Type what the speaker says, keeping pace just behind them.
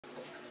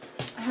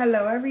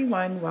Hello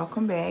everyone,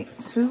 welcome back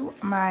to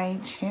my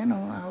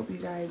channel. I hope you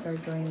guys are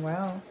doing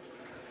well.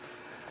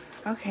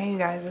 Okay, you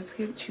guys, let's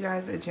get you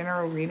guys a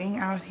general reading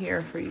out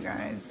here for you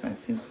guys. Let's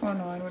see what's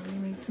going on. What do you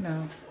need to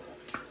know?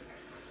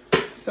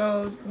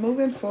 So,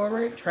 moving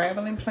forward,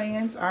 traveling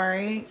plans. All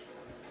right.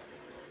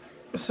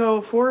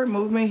 So, forward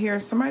movement here.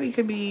 Somebody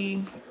could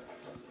be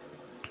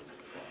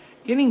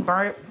getting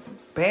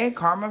bad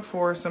karma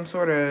for some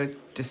sort of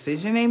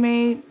decision they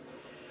made.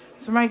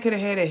 Somebody could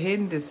have had a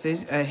hidden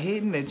decision, a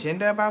hidden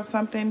agenda about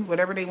something,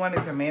 whatever they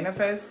wanted to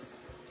manifest.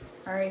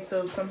 All right,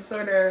 so some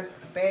sort of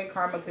bad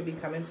karma could be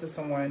coming to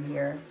someone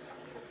here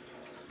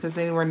because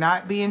they were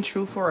not being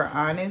truthful or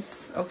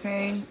honest,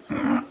 okay,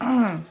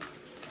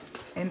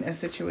 in a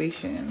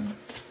situation.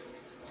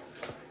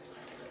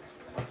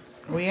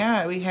 Well,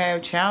 yeah, we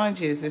have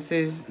challenges. It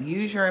says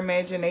use your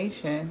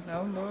imagination.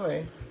 Oh,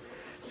 boy.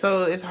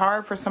 So it's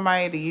hard for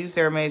somebody to use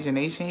their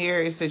imagination here.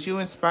 It says you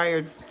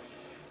inspired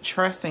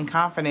trust and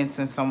confidence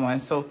in someone.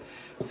 So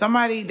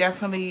somebody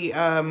definitely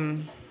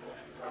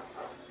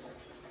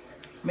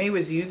May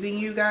was using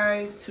you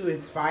guys to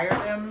inspire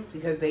them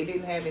because they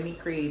didn't have any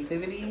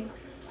creativity.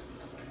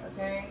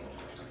 Okay.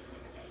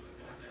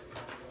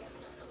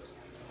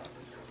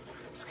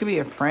 This could be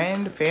a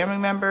friend, family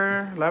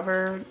member,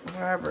 lover,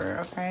 whatever.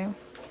 Okay.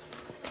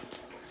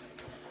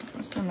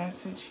 What's the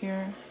message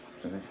here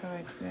for the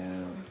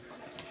collective?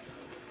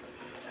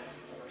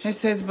 It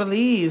says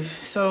believe.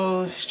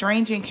 So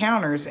strange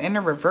encounters in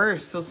the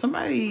reverse. So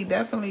somebody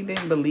definitely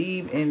didn't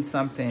believe in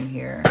something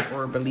here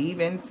or believe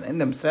in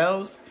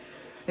themselves.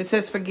 It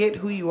says forget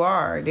who you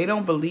are. They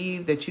don't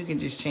believe that you can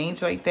just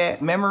change like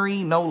that.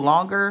 Memory no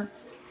longer.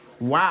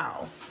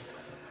 Wow.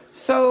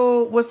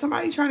 So was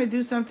somebody trying to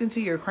do something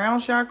to your crown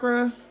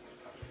chakra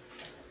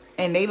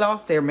and they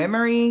lost their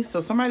memory?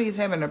 So somebody is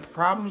having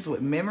problems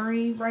with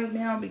memory right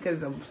now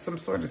because of some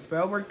sort of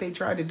spell work they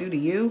tried to do to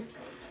you.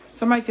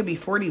 Somebody could be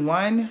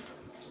 41.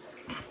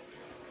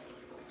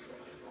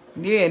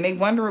 Yeah, and they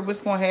wonder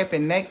what's going to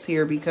happen next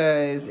here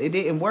because it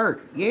didn't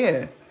work.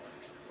 Yeah.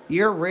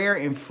 You're rare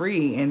and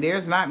free, and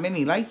there's not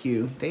many like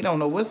you. They don't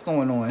know what's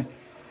going on.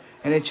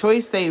 And the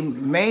choice they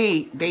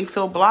made, they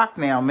feel blocked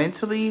now.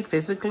 Mentally,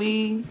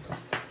 physically,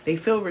 they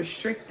feel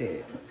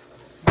restricted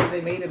because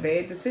they made a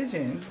bad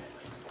decision.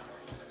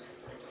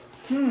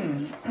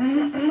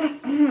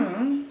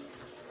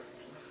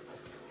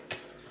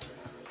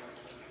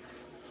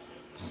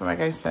 So like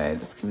I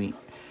said, this could be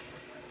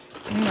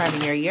anybody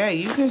here. Yeah,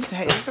 you can.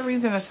 It's a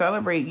reason to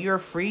celebrate. You're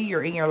free.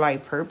 You're in your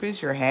life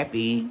purpose. You're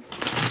happy.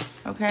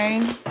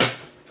 Okay.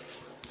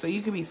 So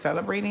you could be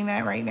celebrating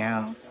that right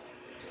now.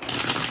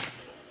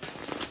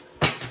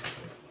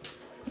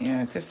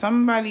 Yeah, because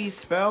somebody's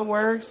spell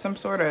works, some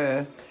sort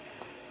of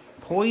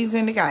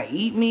poison. They got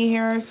eat me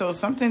here. So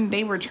something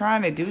they were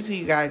trying to do to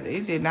you guys,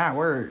 it did not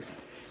work.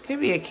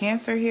 Could be a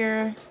Cancer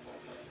here.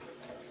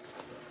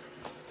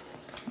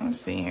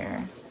 Let's see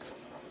here.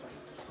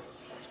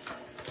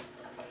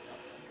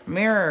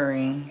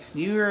 Mirroring.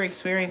 You are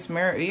experiencing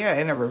mirror. Yeah,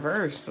 in a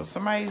reverse. So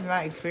somebody's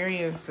not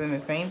experiencing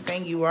the same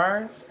thing you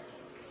are.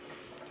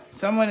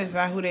 Someone is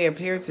not who they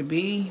appear to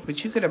be,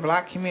 but you could have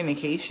blocked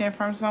communication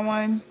from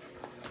someone.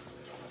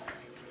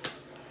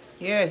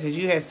 Yeah, because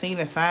you had seen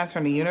the signs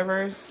from the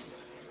universe.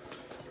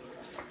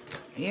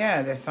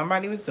 Yeah, that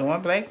somebody was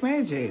doing black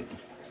magic.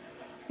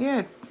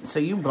 Yeah, so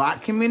you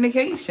blocked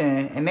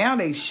communication, and now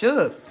they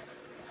shook.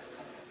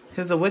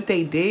 Because of what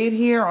they did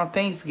here on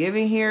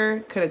Thanksgiving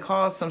here could have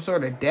caused some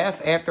sort of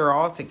death after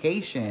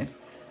altercation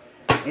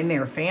in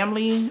their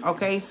family.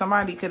 Okay,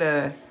 somebody could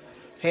have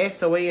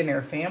passed away in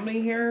their family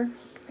here.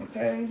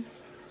 Okay.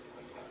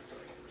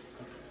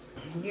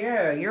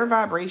 Yeah, your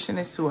vibration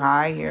is too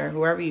high here,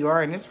 whoever you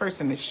are. And this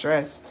person is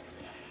stressed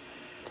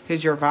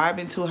because you're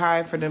vibing too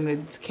high for them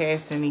to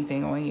cast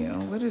anything on you.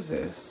 What is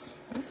this?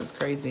 This is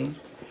crazy.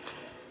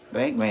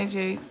 Black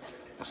magic.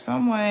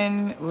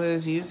 Someone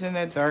was using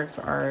the dark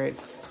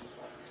arts.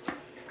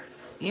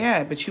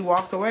 Yeah, but you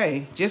walked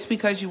away. Just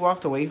because you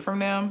walked away from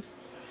them.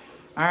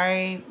 All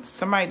right.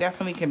 Somebody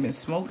definitely can be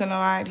smoking a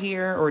lot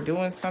here or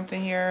doing something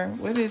here.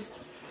 What is...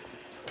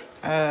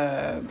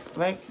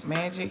 black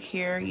magic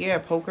here. Yeah,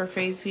 poker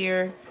face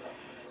here.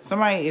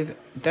 Somebody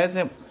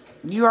doesn't,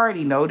 you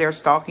already know they're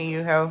stalking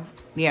you, hell.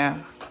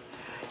 Yeah.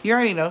 You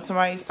already know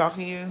somebody's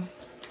stalking you.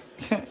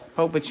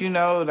 Oh, but you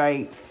know,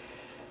 like,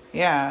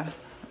 yeah.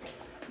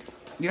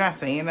 You're not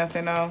saying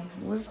nothing though.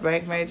 What's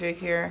black magic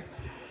here?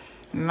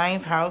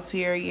 9th house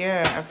here.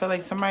 Yeah, I feel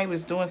like somebody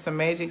was doing some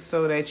magic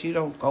so that you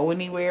don't go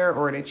anywhere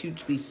or that you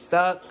be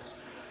stuck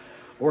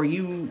or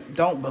you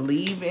don't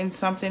believe in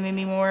something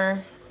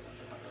anymore.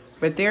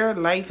 But their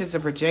life is a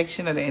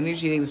projection of the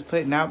energy they was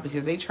putting out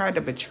because they tried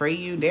to betray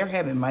you. They're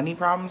having money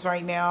problems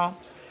right now.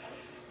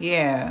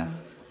 Yeah.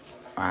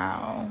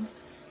 Wow.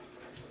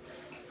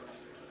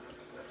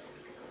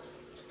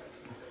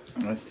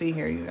 Let's see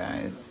here, you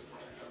guys.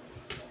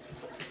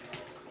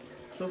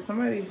 So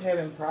somebody's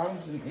having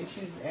problems and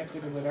issues after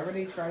whatever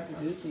they tried to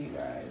do to you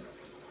guys.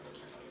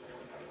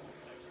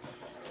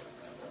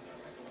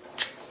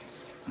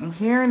 I'm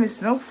hearing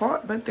it's no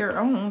fault but their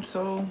own.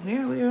 So,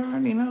 yeah, we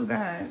already know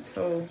that.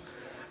 So,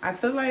 I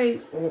feel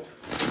like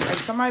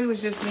somebody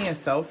was just being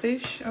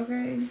selfish,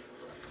 okay?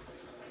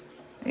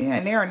 Yeah,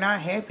 and they are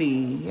not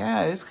happy.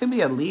 Yeah, this could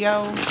be a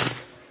Leo.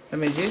 The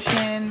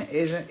Magician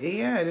isn't...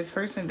 Yeah, this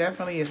person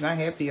definitely is not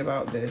happy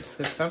about this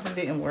because something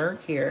didn't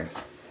work here.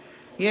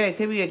 Yeah, it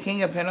could be a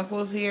King of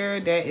Pentacles here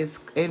that is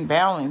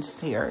imbalanced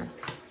here.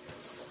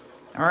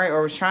 All right,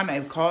 or was trying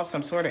to cause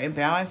some sort of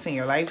imbalance in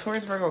your life.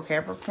 Taurus, Virgo,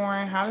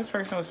 Capricorn. How this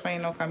person was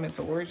paying no comment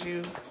towards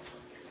you.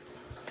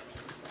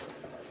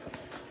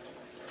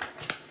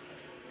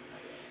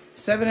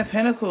 Seven of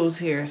Pentacles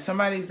here.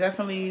 Somebody's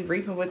definitely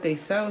reaping what they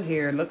sow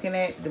here. Looking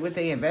at what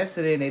they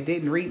invested in, they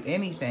didn't reap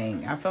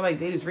anything. I feel like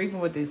they was reaping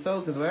what they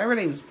sowed because whatever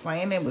they was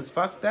planning was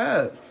fucked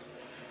up.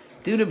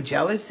 Due to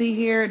jealousy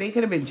here, they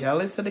could have been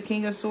jealous of the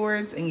King of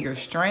Swords and your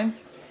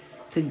strength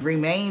to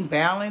remain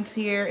balanced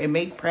here and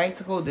make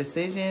practical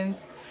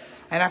decisions.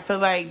 And I feel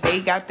like they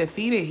got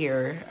defeated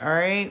here, all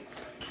right?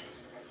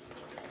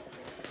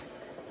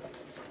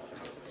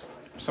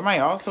 Somebody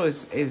also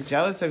is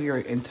jealous of your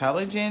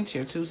intelligence.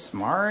 You're too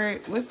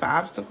smart. What's the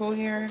obstacle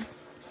here?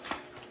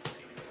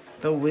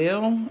 The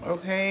will,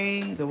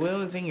 okay? The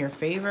will is in your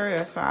favor.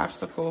 That's the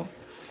obstacle.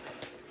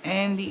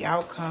 And the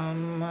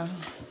outcome,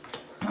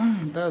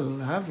 the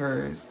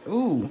Lovers.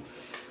 Ooh.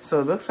 So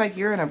it looks like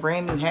you're in a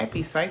brand new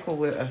happy cycle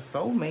with a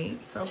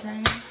soulmate,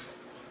 okay?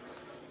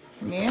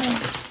 Yeah,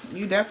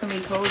 you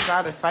definitely closed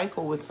out a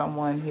cycle with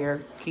someone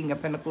here, King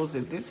of Pentacles.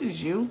 If this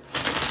is you,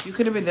 you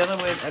could have been dealing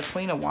with a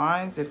Queen of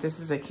Wands. If this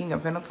is a King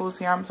of Pentacles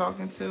here I'm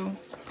talking to.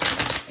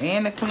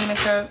 And a Queen of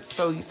Cups.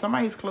 So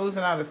somebody's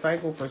closing out a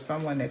cycle for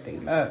someone that they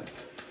love.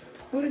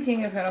 Who the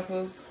King of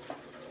Pentacles?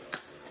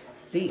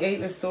 The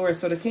Eight of Swords.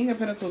 So the King of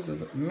Pentacles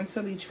is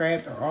mentally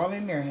trapped or all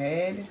in their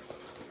head.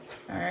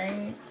 All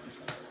right.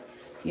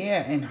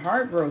 Yeah, and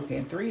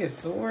heartbroken. Three of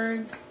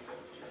Swords.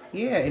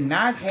 Yeah, and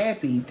not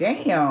happy.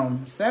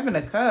 Damn. Seven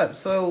of Cups.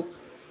 So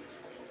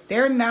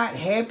they're not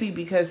happy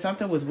because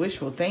something was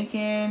wishful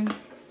thinking.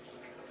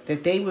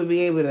 That they would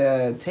be able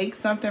to take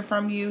something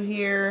from you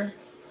here.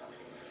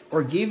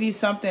 Or give you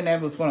something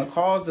that was going to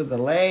cause a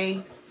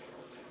delay.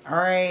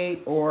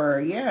 Alright.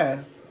 Or, yeah.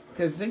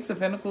 Because Six of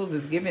Pentacles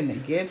is giving the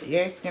gift.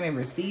 Asking and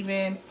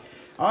receiving.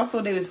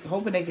 Also, they was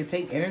hoping they could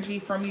take energy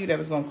from you that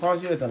was going to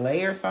cause you a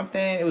delay or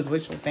something. It was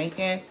wishful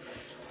thinking.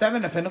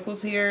 Seven of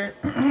Pentacles here.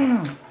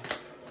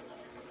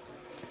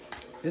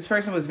 This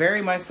person was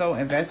very much so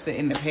invested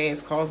in the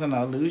past, causing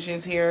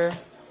illusions here.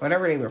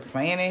 Whatever they were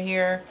planning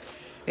here.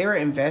 They were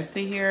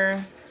invested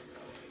here.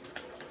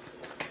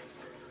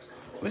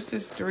 What's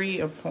this Three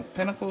of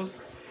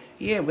Pentacles?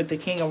 Yeah, with the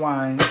King of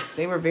Wands.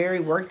 They were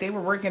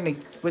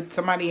working with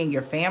somebody in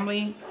your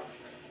family.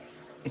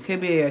 It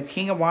could be a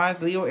King of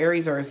Wands, Leo,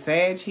 Aries, or a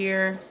Sag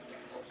here.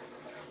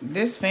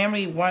 This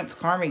family wants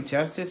karmic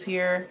justice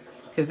here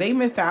because they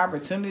missed the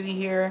opportunity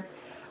here.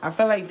 I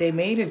feel like they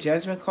made a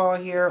judgment call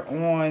here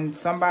on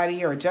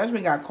somebody, or a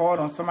judgment got called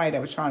on somebody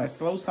that was trying to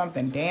slow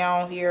something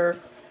down here.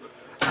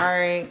 All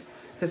right.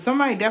 Because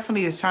somebody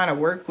definitely is trying to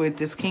work with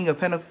this King of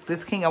Pentacles,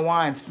 this King of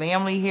Wands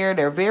family here.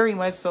 They're very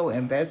much so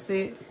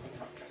invested.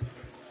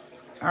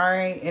 All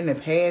right. In the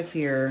past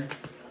here.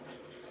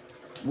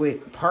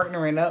 With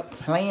partnering up,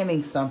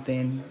 planning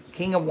something.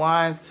 King of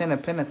Wands, Ten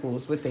of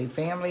Pentacles with their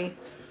family.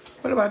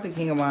 What about the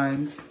King of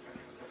Wands?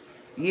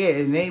 Yeah,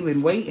 and they've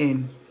been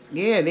waiting.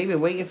 Yeah, they've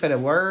been waiting for the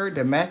word,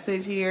 the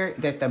message here,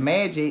 that the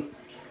magic,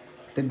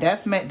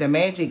 the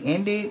magic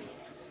ended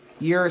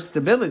your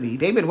stability.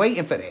 They've been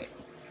waiting for that.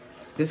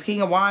 This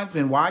King of Wands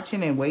been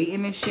watching and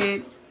waiting and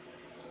shit.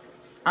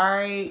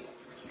 Alright.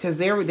 Because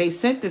they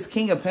sent this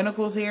King of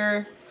Pentacles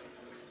here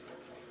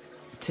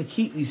to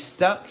keep you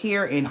stuck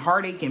here in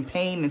heartache and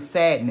pain and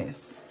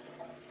sadness.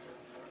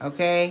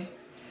 Okay?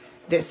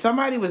 That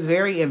somebody was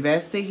very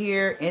invested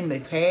here in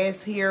the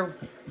past here.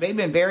 They've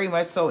been very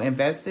much so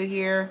invested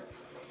here.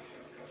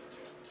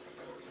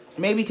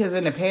 Maybe because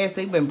in the past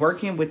they've been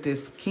working with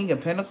this King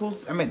of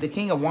Pentacles. I mean, the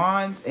King of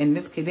Wands. And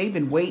they've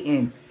been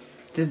waiting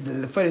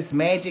for this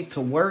magic to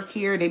work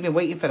here. They've been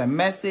waiting for the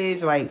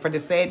message. Like for the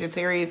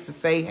Sagittarius to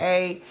say,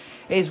 hey,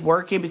 it's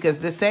working. Because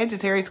the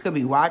Sagittarius could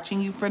be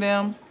watching you for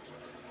them.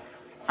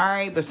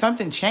 Alright, but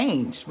something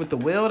changed with the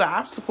will. The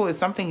obstacle is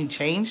something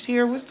changed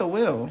here. What's the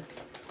will?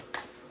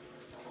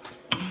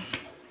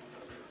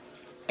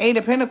 Eight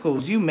of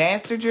Pentacles. You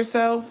mastered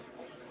yourself.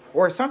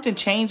 Or something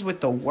changed with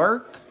the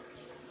work.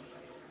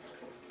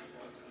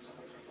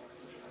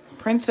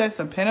 Princess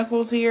of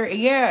Pentacles here.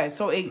 Yeah,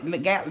 so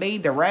it got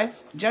laid to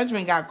rest.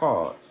 Judgment got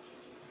called.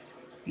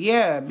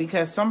 Yeah,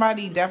 because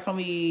somebody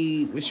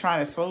definitely was trying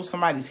to slow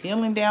somebody's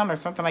healing down or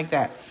something like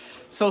that.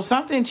 So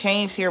something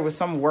changed here with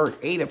some work.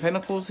 Eight of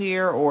Pentacles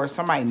here, or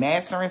somebody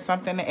mastering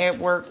something at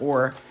work,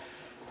 or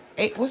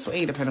what's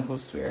Eight of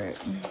Pentacles, Spirit?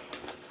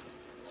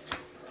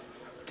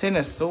 Ten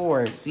of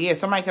Swords. Yeah,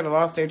 somebody could have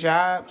lost their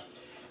job,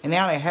 and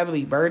now they're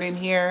heavily burdened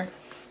here.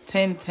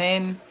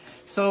 10-10.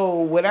 So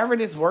whatever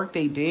this work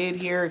they did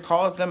here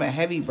caused them a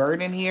heavy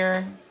burden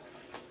here.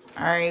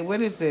 All right,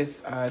 what is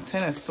this?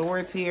 Ten of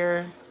Swords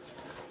here.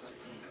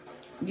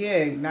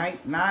 Yeah,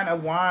 nine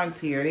of wands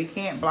here. They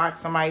can't block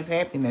somebody's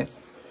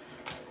happiness.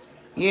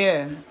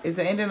 Yeah, it's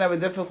the ending of a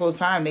difficult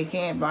time. They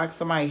can't block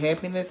somebody's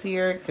happiness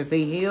here because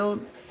they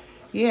healed.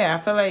 Yeah, I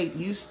feel like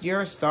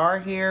you're a star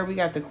here. We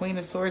got the Queen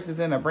of Swords is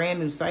in a brand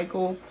new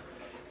cycle.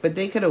 But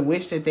they could have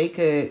wished that they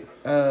could,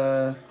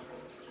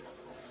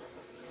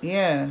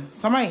 yeah.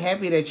 Somebody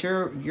happy that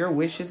your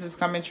wishes is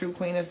coming true,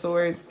 Queen of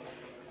Swords.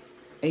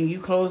 And you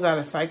close out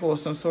a cycle of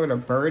some sort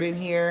of burden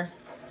here.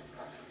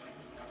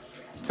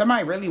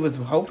 Somebody really was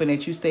hoping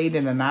that you stayed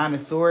in the Nine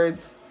of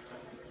Swords.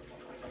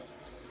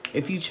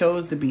 If you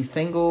chose to be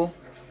single,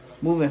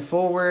 moving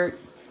forward,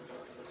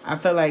 I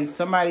feel like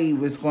somebody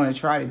was going to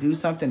try to do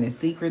something in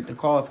secret to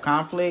cause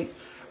conflict.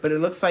 But it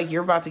looks like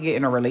you're about to get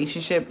in a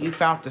relationship. You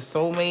found the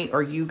soulmate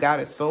or you got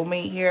a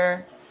soulmate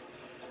here.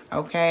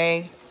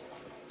 Okay.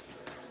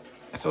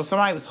 So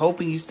somebody was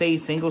hoping you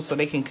stayed single so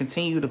they can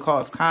continue to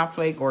cause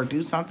conflict or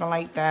do something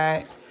like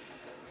that.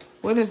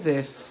 What is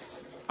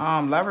this?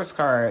 Lover's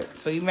card.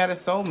 So you met a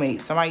soulmate.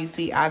 Somebody you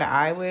see eye to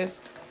eye with.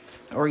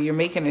 Or you're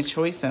making a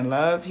choice in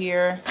love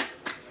here.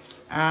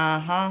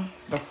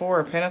 The Four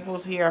of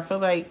Pentacles here. I feel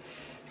like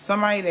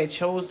somebody that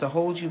chose to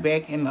hold you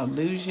back in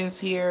illusions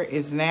here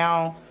is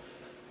now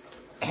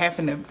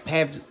having to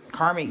have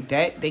karmic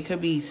debt. They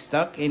could be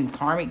stuck in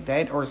karmic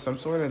debt or some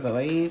sort of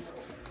delays.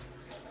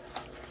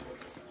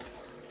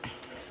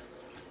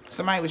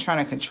 Somebody was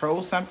trying to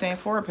control something.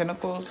 Four of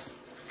Pentacles.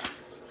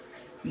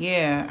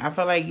 Yeah, I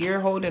feel like you're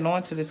holding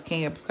on to this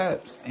King of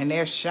Cups and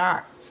they're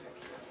shocked.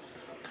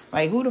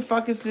 Like, who the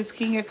fuck is this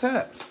King of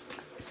Cups?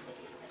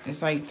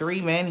 It's like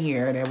 3 men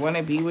here that want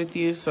to be with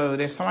you. So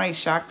there's somebody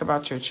shocked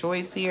about your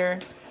choice here.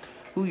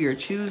 Who you're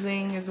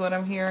choosing is what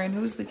I'm hearing.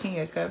 Who's the King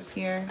of Cups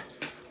here?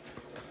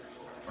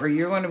 Or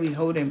you're going to be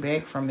holding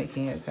back from the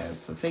King of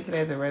Cups. So take it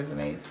as it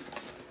resonates.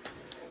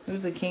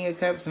 Who's the King of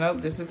Cups?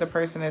 Nope, this is the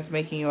person that's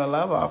making you a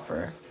love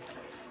offer.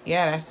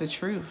 Yeah, that's the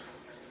truth.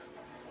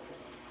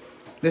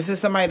 This is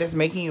somebody that's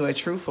making you a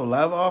truthful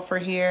love offer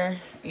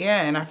here.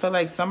 Yeah, and I feel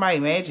like somebody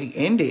magic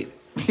ended.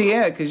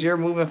 Yeah, because you're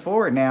moving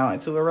forward now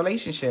into a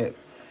relationship.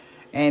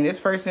 And this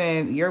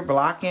person you're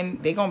blocking,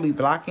 they're going to be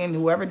blocking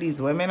whoever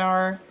these women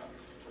are.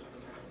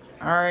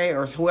 All right,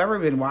 or whoever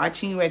been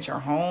watching you at your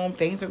home,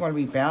 things are going to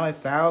be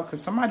balanced out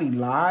because somebody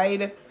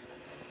lied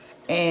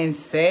and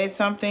said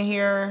something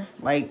here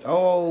like,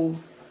 oh,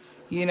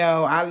 you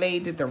know, I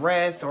laid at the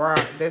rest, or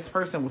this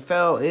person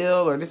fell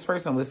ill, or this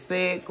person was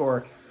sick,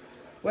 or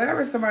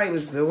whatever somebody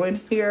was doing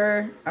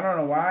here. I don't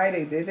know why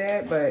they did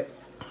that, but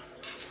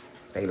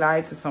they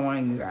lied to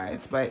someone, you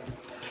guys. But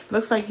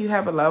looks like you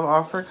have a love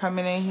offer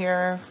coming in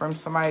here from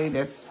somebody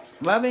that's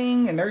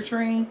loving and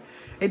nurturing.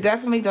 It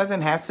definitely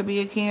doesn't have to be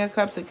a King of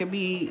Cups. It could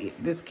be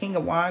this King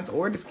of Wands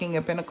or this King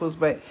of Pentacles.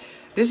 But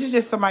this is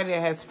just somebody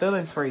that has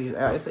feelings for you.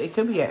 It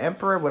could be an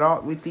Emperor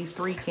with these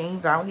 3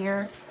 kings out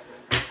here.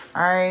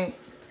 All right.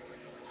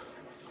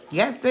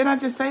 Yes, didn't I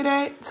just say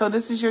that? So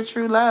this is your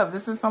true love.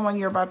 This is someone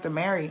you're about to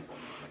marry.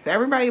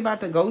 Everybody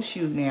about to ghost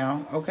you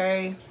now,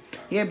 okay?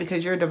 Yeah,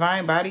 because your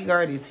divine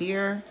bodyguard is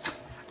here.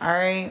 All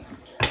right.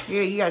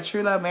 Yeah, you got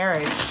true love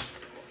marriage.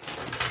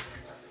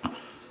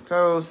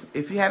 So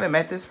if you haven't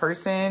met this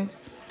person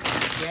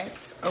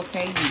yet,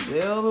 okay, you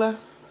will.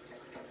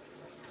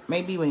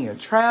 Maybe when you're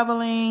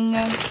traveling.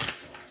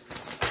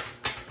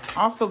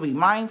 Also be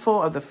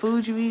mindful of the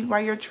food you eat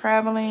while you're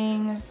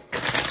traveling.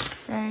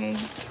 Okay.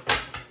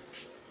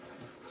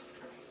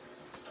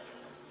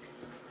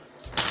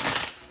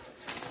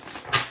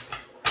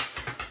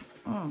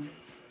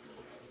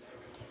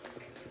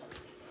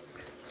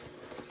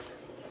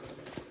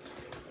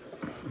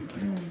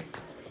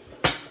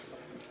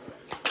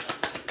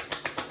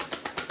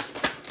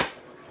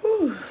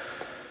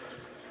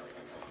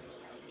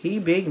 He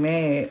big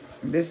mad.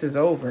 This is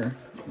over.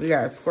 We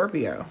got a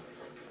Scorpio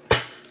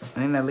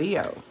and a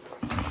Leo.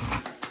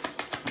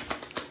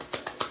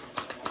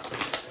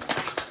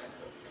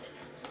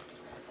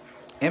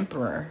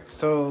 Emperor.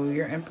 So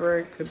your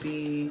Emperor could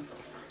be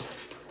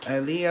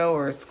a Leo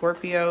or a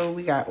Scorpio.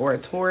 We got or a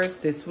Taurus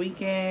this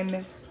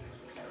weekend.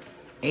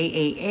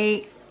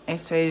 888. It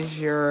says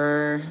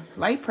your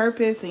life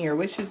purpose and your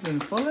wishes in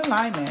full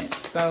alignment.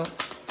 So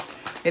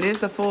it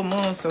is the full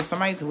moon. So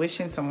somebody's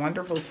wishing some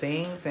wonderful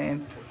things,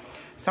 and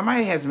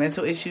somebody has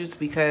mental issues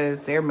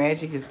because their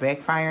magic is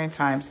backfiring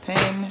times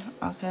 10.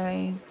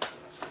 Okay.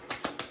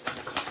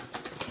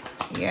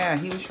 Yeah,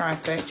 he was trying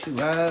to set you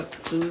up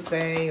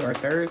Tuesday or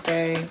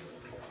Thursday.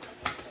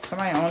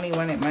 Somebody only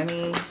wanted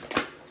money.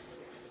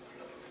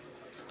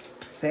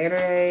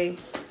 Saturday.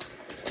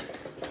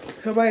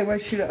 Somebody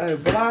wants you to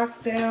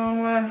block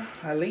them.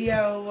 A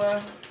Leo.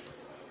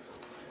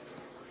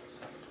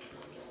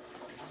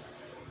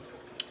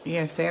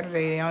 Yeah,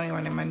 Saturday they only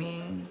wanted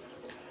money.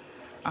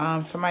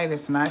 Somebody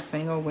that's not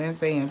single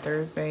Wednesday and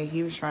Thursday.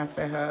 He was trying to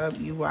set her up.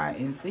 UY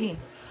and Z.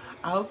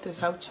 I hope this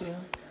helped you.